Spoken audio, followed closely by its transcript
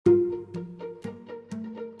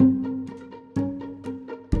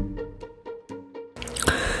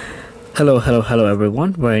Hello,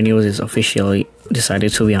 everyone. Where News is officially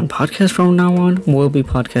decided to be on podcast from now on. We'll be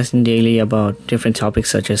podcasting daily about different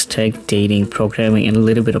topics such as tech, dating, programming, and a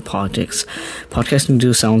little bit of politics. Podcasting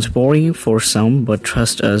do sounds boring for some, but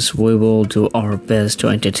trust us, we will do our best to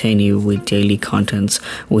entertain you with daily contents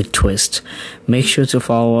with twist. Make sure to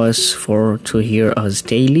follow us to hear us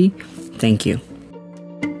daily. Thank you.